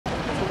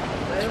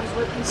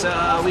So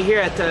we're here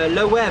at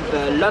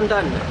LeWeb,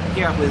 London,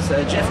 here with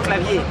Jeff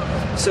Clavier.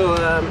 So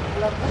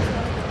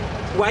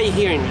why are you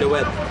here in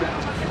LeWeb?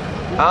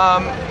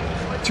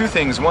 Two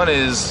things. One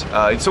is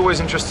it's always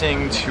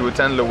interesting to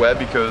attend LeWeb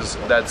because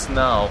that's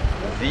now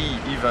the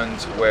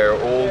event where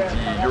all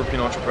the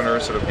European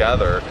entrepreneurs sort of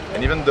gather.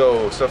 And even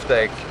though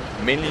SoftTech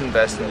mainly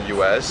invests in the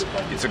US,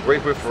 it's a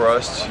great way for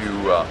us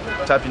to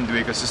tap into the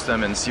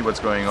ecosystem and see what's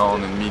going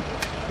on and meet,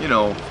 you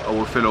know,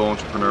 our fellow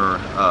entrepreneur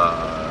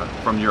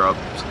from Europe,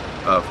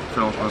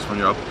 fellow entrepreneurs from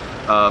Europe.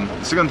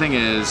 The second thing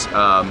is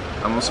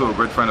I'm also a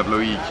great friend of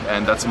Loïc,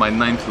 and that's my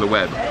 9th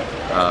LeWeb.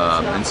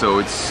 And so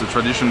it's a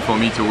tradition for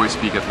me to always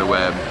speak at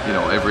LeWeb, you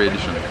know, every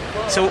edition.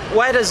 So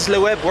why does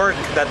LeWeb work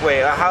that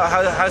way?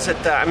 How's it,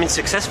 I mean,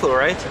 successful,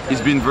 right?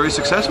 It's been very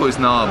successful. It's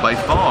now by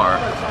far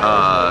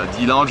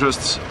the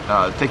largest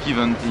tech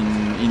event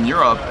in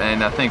Europe,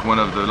 and I think one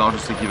of the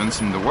largest tech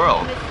events in the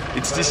world.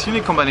 It's this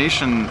unique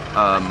combination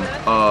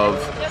of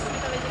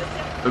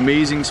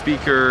amazing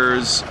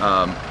speakers,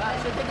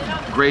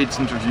 great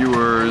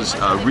interviewers,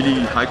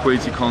 really high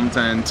quality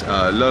content,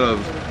 a lot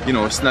of, you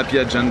know, snappy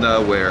agenda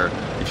where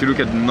if you look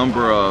at the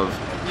number of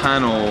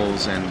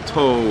panels and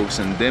talks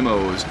and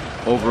demos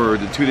over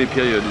the 2-day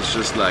period, it's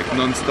just like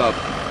non-stop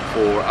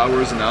for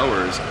hours and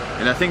hours.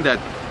 And I think that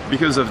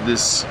because of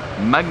this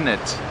magnet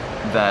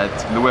that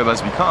LeWeb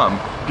has become,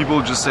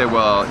 people just say,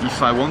 well,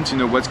 if I want to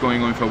know what's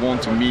going on, if I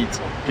want to meet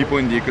people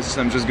in the ecosystem,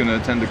 I'm just going to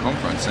attend the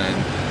conference. And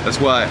that's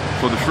why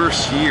for the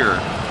first year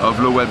of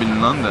LeWeb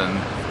in London,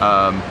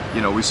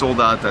 you know, we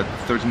sold out at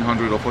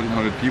 1,300 or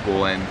 1,400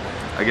 people, and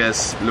I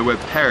guess LeWeb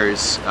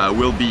Paris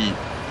will be,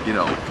 you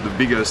know, the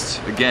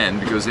biggest again,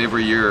 because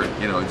every year,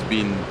 you know, it's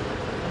been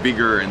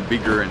bigger and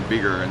bigger and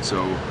bigger, and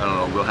so, I don't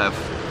know, we'll have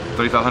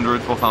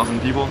 3,500, 4,000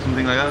 people,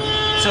 something like that.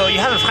 So you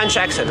have a French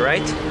accent,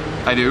 right?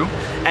 I do.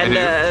 And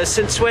I do.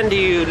 Since when do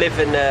you live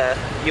in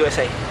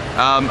USA?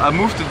 I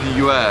moved to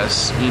the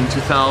US in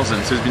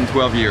 2000, so it's been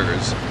 12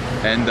 years.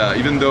 And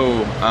even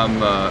though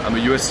I'm a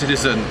US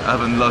citizen, I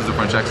haven't lost the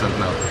French accent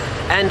now.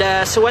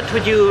 And so what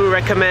would you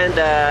recommend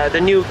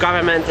the new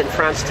government in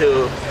France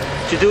to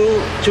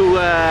do to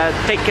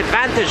take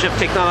advantage of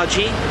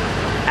technology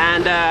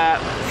and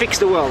fix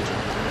the world?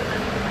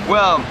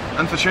 Well,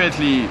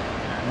 unfortunately,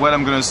 what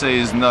I'm going to say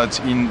is not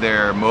in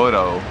their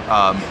motto.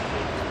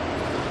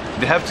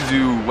 They have to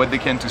do what they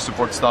can to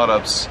support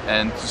startups,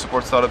 and to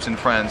support startups in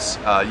France,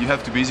 you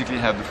have to basically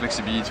have the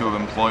flexibility of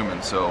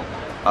employment. So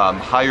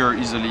hire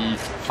easily,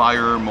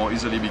 fire more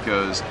easily,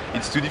 because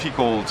it's too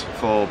difficult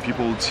for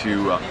people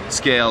to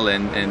scale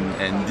and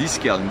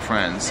descale in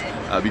France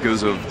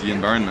because of the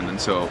environment. And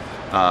so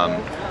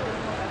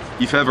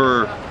if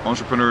ever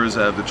entrepreneurs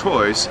have the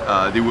choice,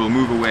 they will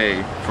move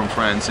away from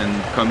France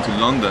and come to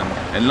London.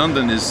 And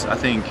London is, I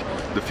think,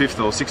 the 5th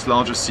or 6th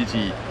largest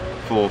city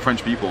for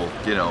French people,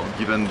 you know,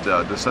 given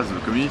the size of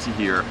the community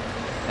here.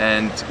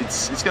 And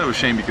it's kind of a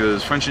shame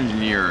because French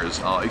engineers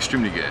are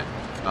extremely good.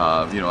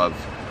 You know,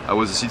 I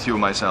was a CTO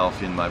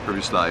myself in my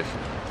previous life,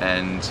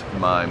 and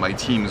my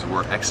teams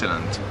were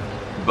excellent.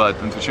 But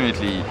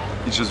unfortunately,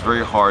 it's just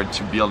very hard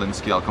to build and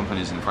scale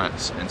companies in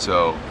France. And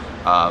so,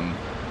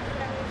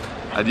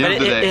 at the end of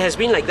the day, it has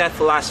been like that for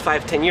the last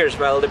 5-10 years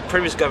while the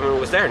previous government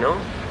was there, no?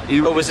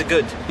 Or was it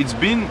good? It's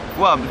been,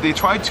 well, they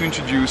tried to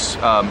introduce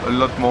a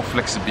lot more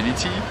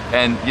flexibility,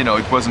 and, you know,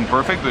 it wasn't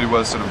perfect, but it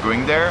was sort of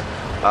going there.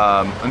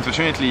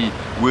 Unfortunately,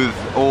 with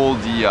all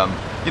the,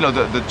 you know,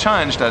 the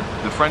challenge that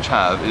the French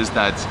have is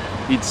that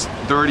it's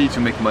dirty to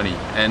make money.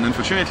 And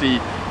unfortunately,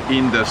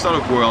 in the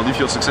startup world, if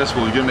you're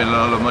successful, you're gonna make a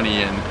lot of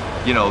money,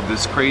 and, you know,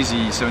 this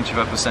crazy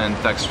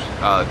 75%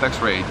 tax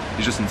rate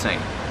is just insane.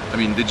 I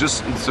mean,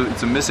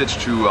 it's a message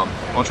to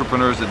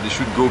entrepreneurs that they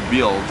should go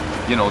build,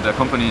 you know, their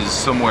companies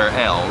somewhere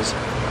else,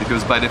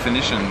 because by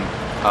definition,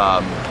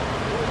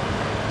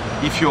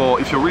 if you're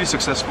really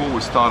successful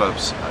with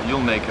startups, you'll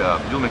make a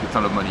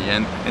ton of money,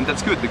 and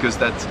that's good because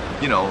that's,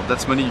 you know,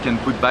 that's money you can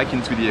put back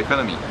into the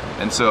economy.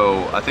 And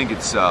so I think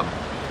it's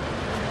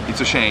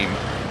a shame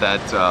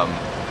that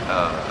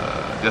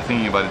they're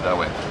thinking about it that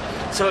way.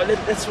 So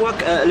let's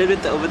walk a little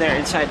bit over there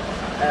inside.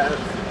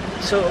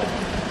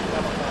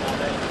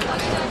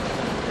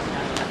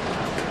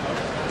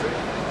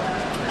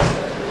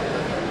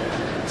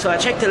 So I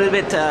checked a little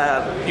bit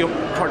your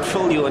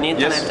portfolio on the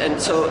internet, yes.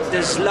 And so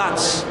there's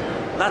lots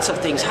of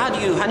things. How do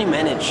you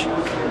manage?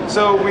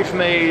 So we've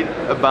made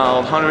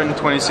about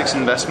 126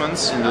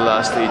 investments in the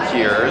last 8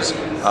 years.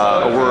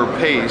 Our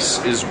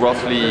pace is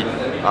roughly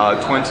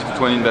 20 to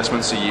 20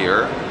 investments a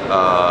year.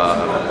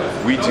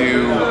 We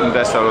do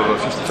invest out of a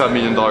 $55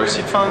 million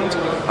seed fund,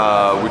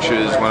 which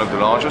is one of the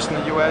largest in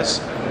the US.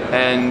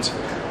 And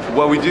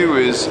what we do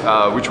is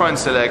we try and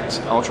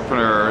select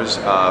entrepreneurs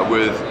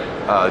with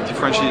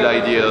differentiated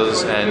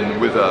ideas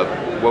and with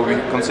what we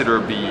consider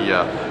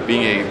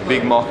being a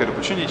big market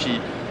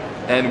opportunity,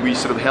 and we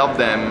sort of help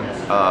them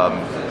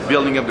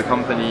building up the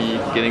company,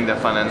 getting their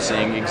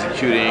financing,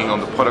 executing on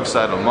the product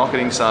side, on the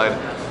marketing side,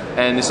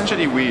 and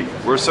essentially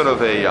we're sort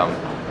of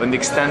an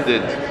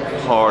extended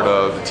part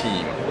of the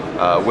team.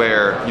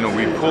 where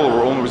we pool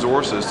our own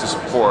resources to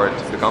support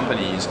the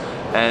companies,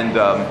 and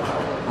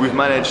we've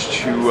managed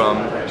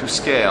to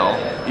scale.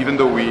 Even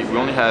though we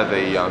only have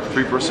a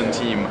 3-person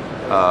team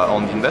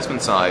on the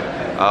investment side,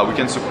 we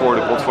can support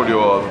a portfolio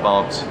of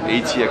about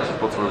 80 active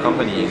portfolio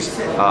companies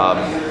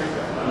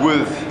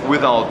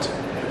without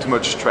too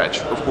much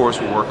stretch. Of course,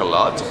 we work a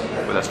lot,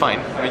 but that's fine.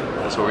 I mean,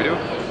 that's what we do.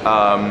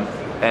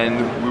 And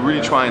we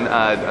really try and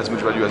add as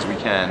much value as we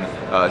can,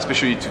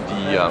 especially to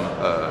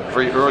the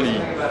very early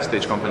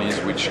stage companies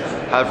which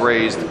have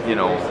raised,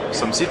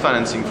 some seed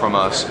financing from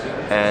us,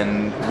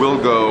 and will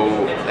go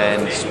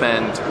and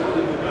spend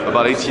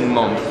about 18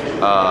 months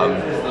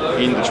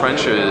in the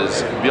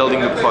trenches, building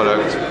the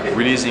product,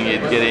 releasing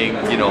it, getting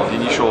the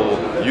initial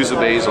user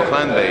base or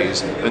client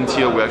base,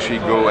 until we actually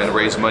go and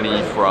raise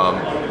money from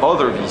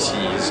other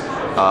VCs,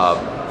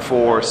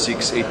 4,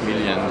 6, 8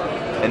 million.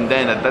 And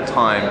then at that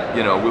time,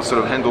 we'll sort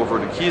of hand over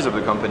the keys of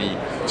the company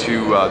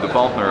to the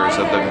partners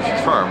of the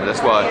VC firm.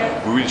 That's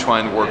why we really try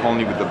and work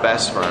only with the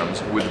best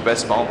firms, with the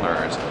best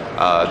partners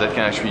that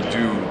can actually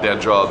do their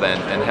job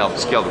and help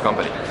scale the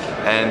company.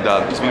 And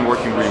it's been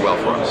working really well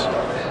for us.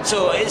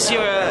 So is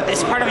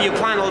part of your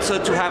plan also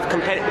to have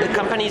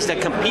companies that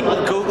compete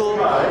with Google,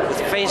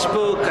 with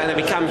Facebook, and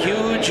become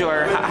huge,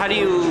 or how do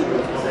you?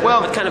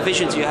 Well, what kind of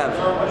visions do you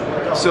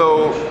have?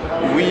 So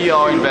we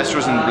are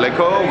investors in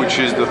Bleco, which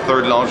is the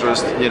 3rd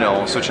largest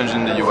search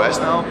engine in the US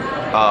now,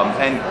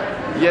 and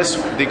yes,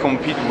 they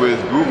compete with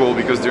Google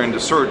because they're in the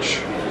search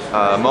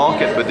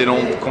market, but they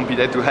don't compete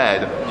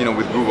head-to-head,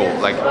 with Google.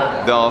 Like,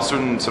 there are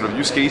certain sort of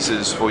use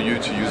cases for you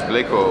to use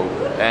Bleco,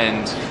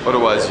 and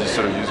otherwise you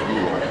sort of use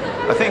Google.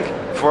 I think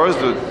for us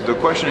the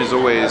question is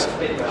always,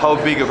 how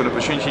big of an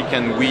opportunity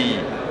can we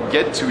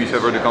get to if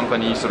ever the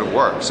company sort of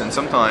works? And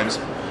sometimes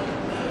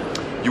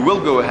you will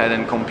go ahead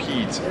and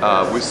compete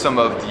with some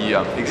of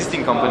the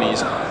existing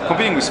companies.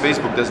 Competing with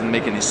Facebook doesn't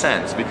make any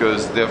sense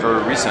because they're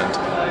very recent,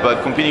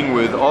 but competing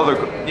with other,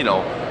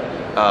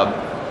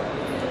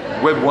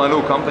 Web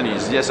 1.0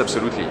 companies, yes,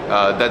 absolutely.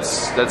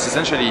 That's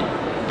essentially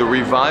the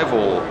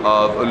revival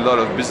of a lot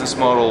of business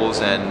models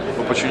and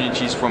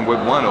opportunities from Web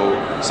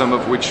 1.0, some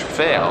of which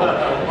fail.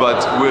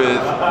 But with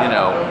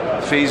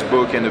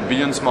Facebook and 1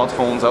 billion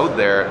smartphones out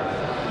there,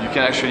 you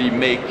can actually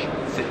make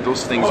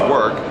those things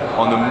work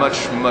on a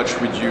much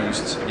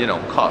reduced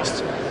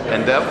cost.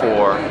 And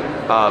therefore,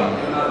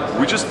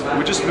 we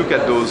just look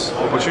at those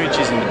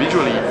opportunities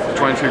individually to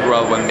try and figure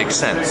out what makes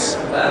sense.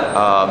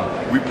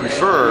 We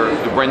prefer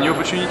the brand new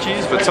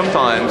opportunities, but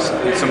sometimes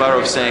it's a matter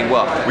of saying,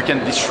 well, we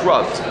can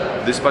disrupt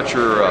dispatch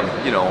your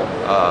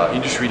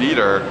industry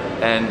leader,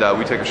 and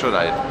we take a shot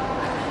at it.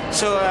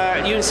 So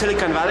you're in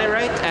Silicon Valley,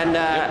 right? And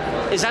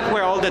is that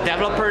where all the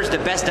developers, the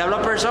best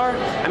developers are?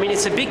 I mean,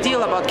 it's a big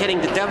deal about getting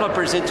the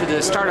developers into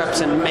the startups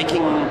and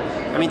making,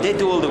 they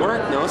do all the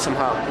work, no,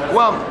 somehow?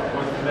 Well,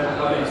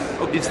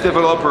 it's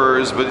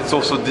developers, but it's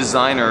also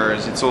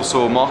designers, it's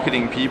also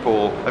marketing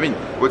people. I mean,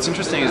 what's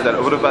interesting is that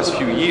over the past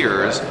few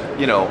years,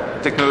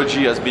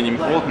 technology has been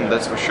important,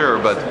 that's for sure,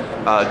 but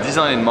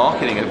design and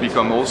marketing have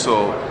become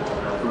also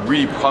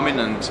really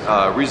prominent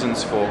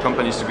reasons for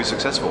companies to be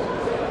successful.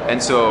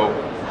 And so,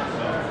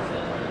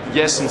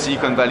 yes, in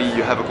Silicon Valley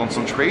you have a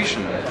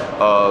concentration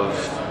of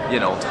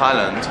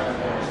talent,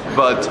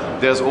 but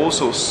there's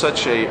also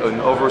such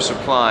an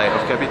oversupply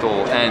of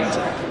capital and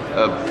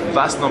a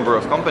vast number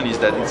of companies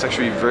that it's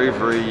actually very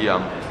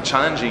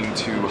challenging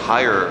to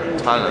hire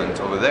talent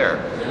over there.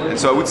 And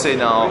so I would say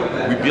now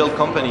we build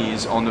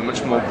companies on a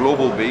much more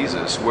global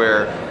basis,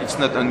 where it's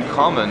not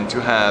uncommon to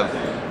have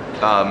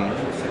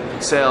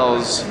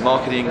sales,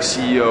 marketing,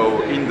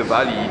 CEO in the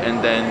Valley,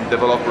 and then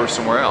developers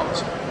somewhere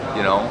else.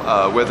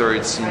 Whether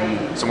it's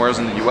somewhere else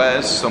in the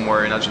US,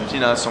 somewhere in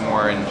Argentina,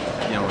 somewhere in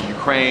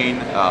Ukraine,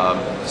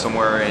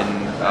 somewhere in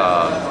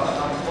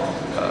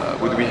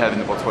what do we have in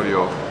the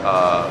portfolio?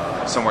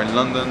 Somewhere in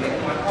London.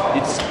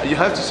 You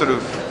have to sort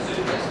of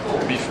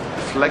be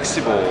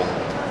flexible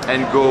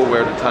and go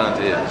where the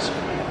talent is.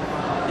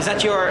 Is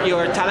that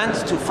your talent,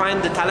 to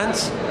find the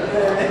talents,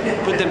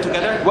 put them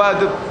together? Well,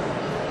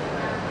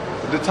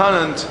 the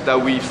talent that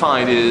we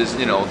find is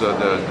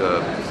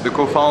the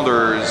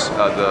co-founders,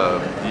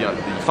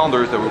 the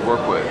founders that we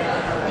work with.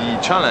 The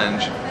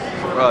challenge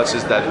for us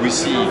is that we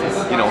see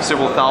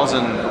several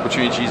thousand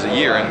opportunities a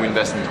year, and we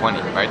invest in 20,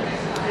 right?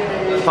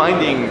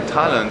 Finding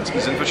talent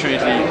is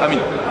unfortunately,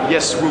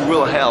 yes, we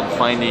will help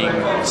finding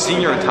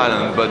senior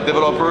talent, but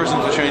developers,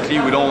 unfortunately,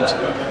 we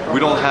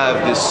don't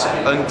have this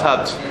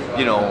untapped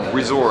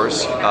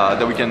resource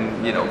that we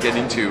can get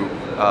into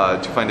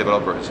to find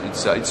developers.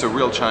 It's a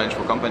real challenge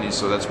for companies.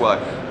 So that's why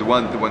the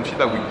one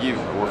feedback we give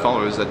our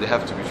founders is that they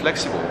have to be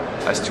flexible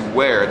as to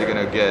where they're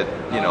going to get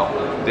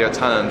their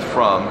talent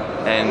from,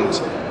 and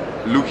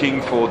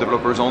looking for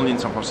developers only in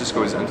San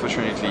Francisco is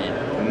unfortunately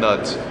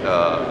not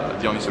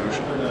the only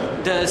solution.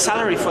 The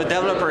salary for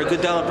a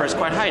good developer is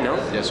quite high, no?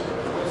 Yes.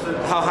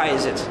 How high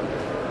is it?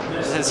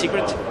 Is that a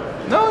secret?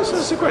 No, it's not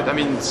a secret.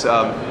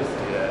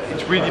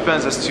 It really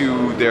depends as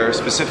to their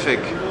specific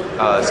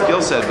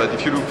skill set, but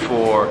if you look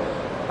for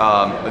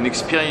an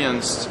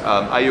experienced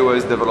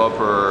iOS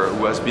developer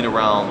who has been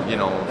around,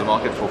 the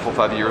market for 4 or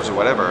 5 years or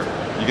whatever,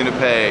 you're going to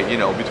pay,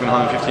 between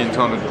 150 and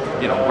 200,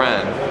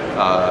 grand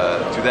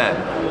to them.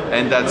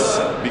 And that's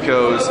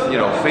because,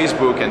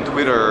 Facebook and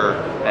Twitter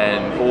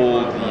and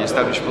all the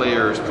established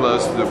players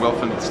plus the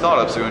well-funded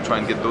startups are going to try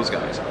and get those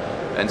guys.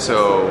 And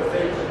so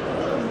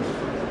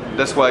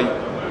that's why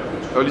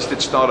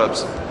early-stage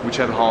startups, which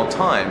have a hard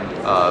time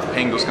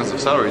paying those kinds of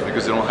salaries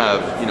because they don't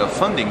have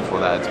funding for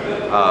that,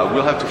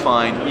 will have to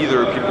find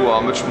either people who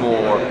are much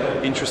more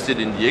interested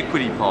in the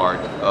equity part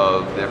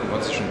of their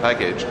compensation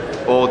package,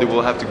 or they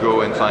will have to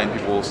go and find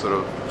people sort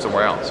of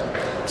somewhere else.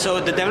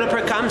 So the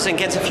developer comes and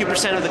gets a few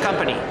percent of the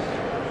company?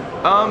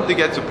 They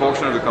get a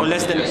portion of the company. Or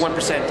less than yes.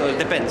 1%, or it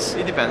depends?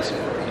 It depends.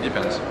 It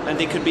depends. And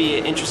they could be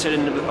interested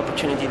in the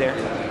opportunity there?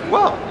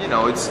 Well,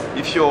 it's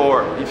if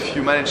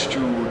you manage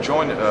to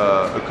join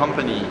a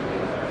company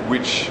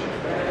which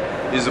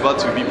is about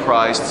to be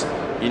priced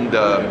in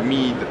the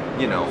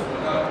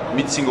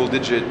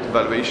mid-single-digit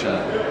valuation,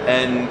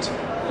 and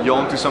you're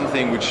onto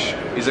something which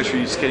is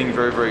actually scaling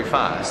very, very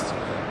fast,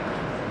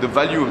 the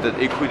value of that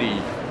equity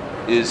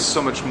is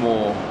so much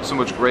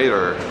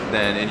greater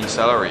than any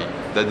salary,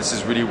 that this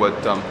is really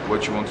what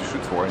you want to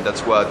shoot for. And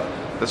that's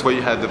why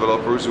you have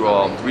developers who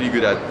are really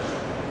good at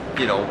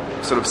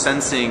sort of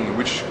sensing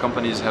which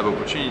companies have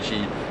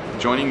opportunity,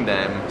 joining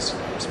them,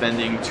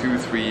 spending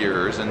 2-3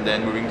 years, and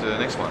then moving to the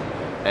next one.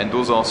 And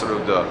those are sort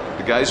of the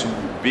guys who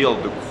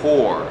build the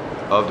core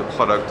of the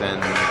product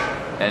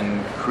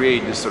and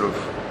create this sort of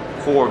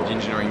core of the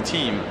engineering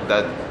team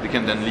that they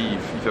can then leave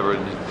if ever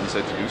they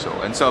decide to do so.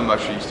 And some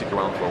actually stick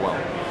around for a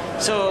while.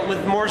 So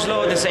with Moore's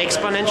Law, this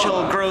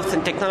exponential growth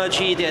in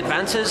technology, the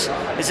advances,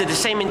 is it the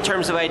same in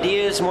terms of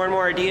ideas, more and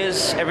more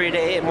ideas every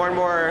day, more and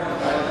more?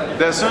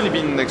 There's certainly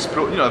been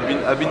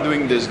I've been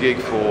doing this gig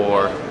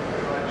for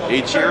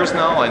 8 years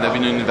now, and I've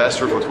been an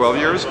investor for 12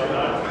 years.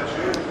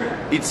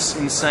 It's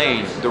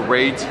insane, the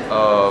rate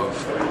of,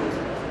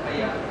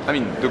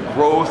 the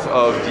growth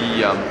of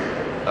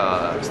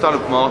the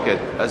startup market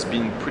has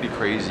been pretty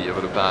crazy over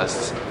the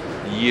past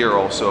year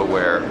or so,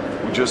 where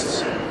we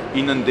just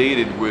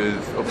inundated with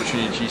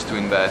opportunities to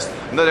invest.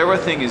 Not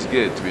everything is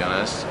good, to be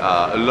honest.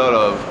 A lot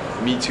of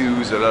Me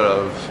Too's, a lot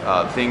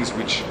of things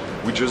which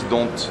we just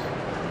aren't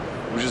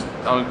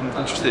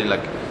interested in,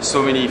 like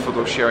so many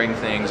photo sharing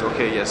things.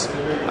 Okay, yes,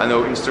 I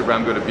know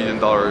Instagram got $1 billion,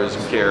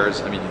 who cares?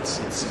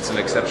 It's an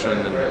exception,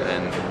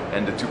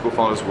 and the two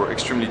co-founders were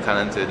extremely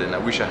talented, and I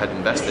wish I had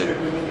invested.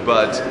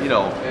 But we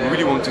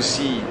really want to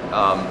see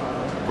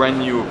brand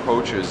new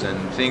approaches and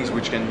things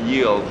which can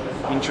yield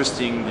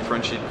interesting,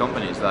 differentiated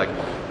companies. Like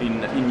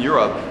in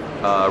Europe,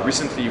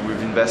 recently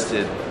we've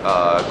invested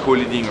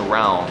co-leading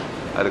around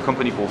at a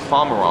company called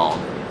Farmaround.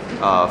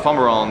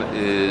 Farmaround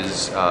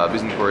is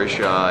based in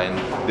Croatia,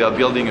 and they are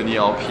building an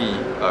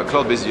ERP,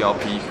 cloud-based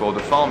ERP for the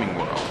farming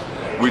world,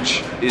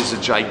 which is a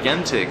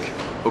gigantic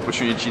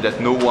opportunity that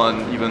no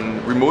one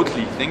even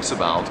remotely thinks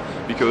about,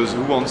 because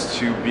who wants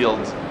to build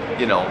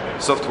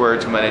software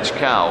to manage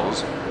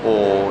cows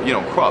or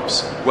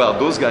crops? Well,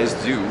 those guys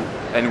do,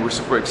 and we're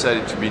super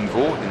excited to be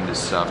involved in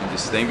this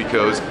thing,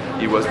 because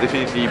it was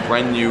definitely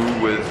brand new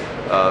with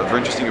a very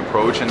interesting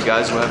approach and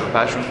guys who have a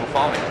passion for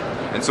farming.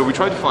 And so we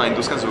try to find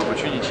those kinds of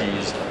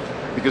opportunities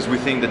because we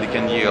think that they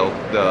can yield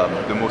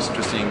the most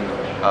interesting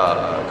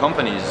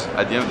companies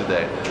at the end of the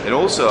day. And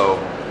also,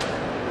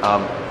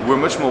 we're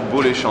much more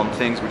bullish on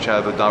things which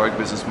have a direct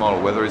business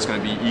model, whether it's going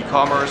to be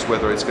e-commerce,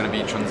 whether it's going to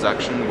be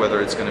transaction, whether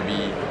it's going to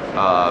be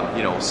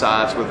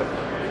SaaS. With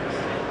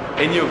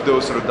any of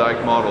those sort of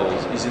direct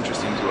models is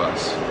interesting to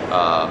us.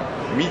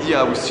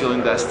 Media we still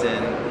invest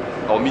in,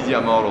 or media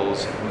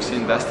models we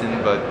still invest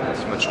in, but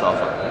it's much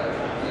tougher.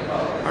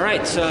 All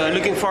right, so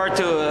looking forward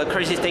to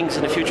crazy things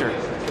in the future.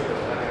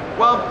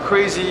 Well,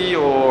 crazy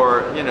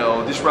or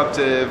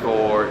disruptive,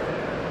 or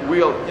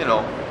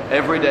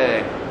every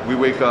day we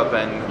wake up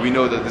and we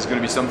know that there's going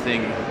to be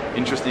something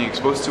interesting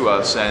exposed to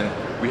us, and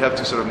we have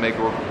to sort of make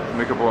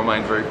up our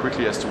mind very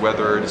quickly as to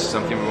whether this is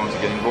something we want to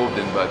get involved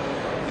in. But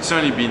it's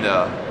certainly been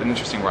an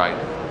interesting ride.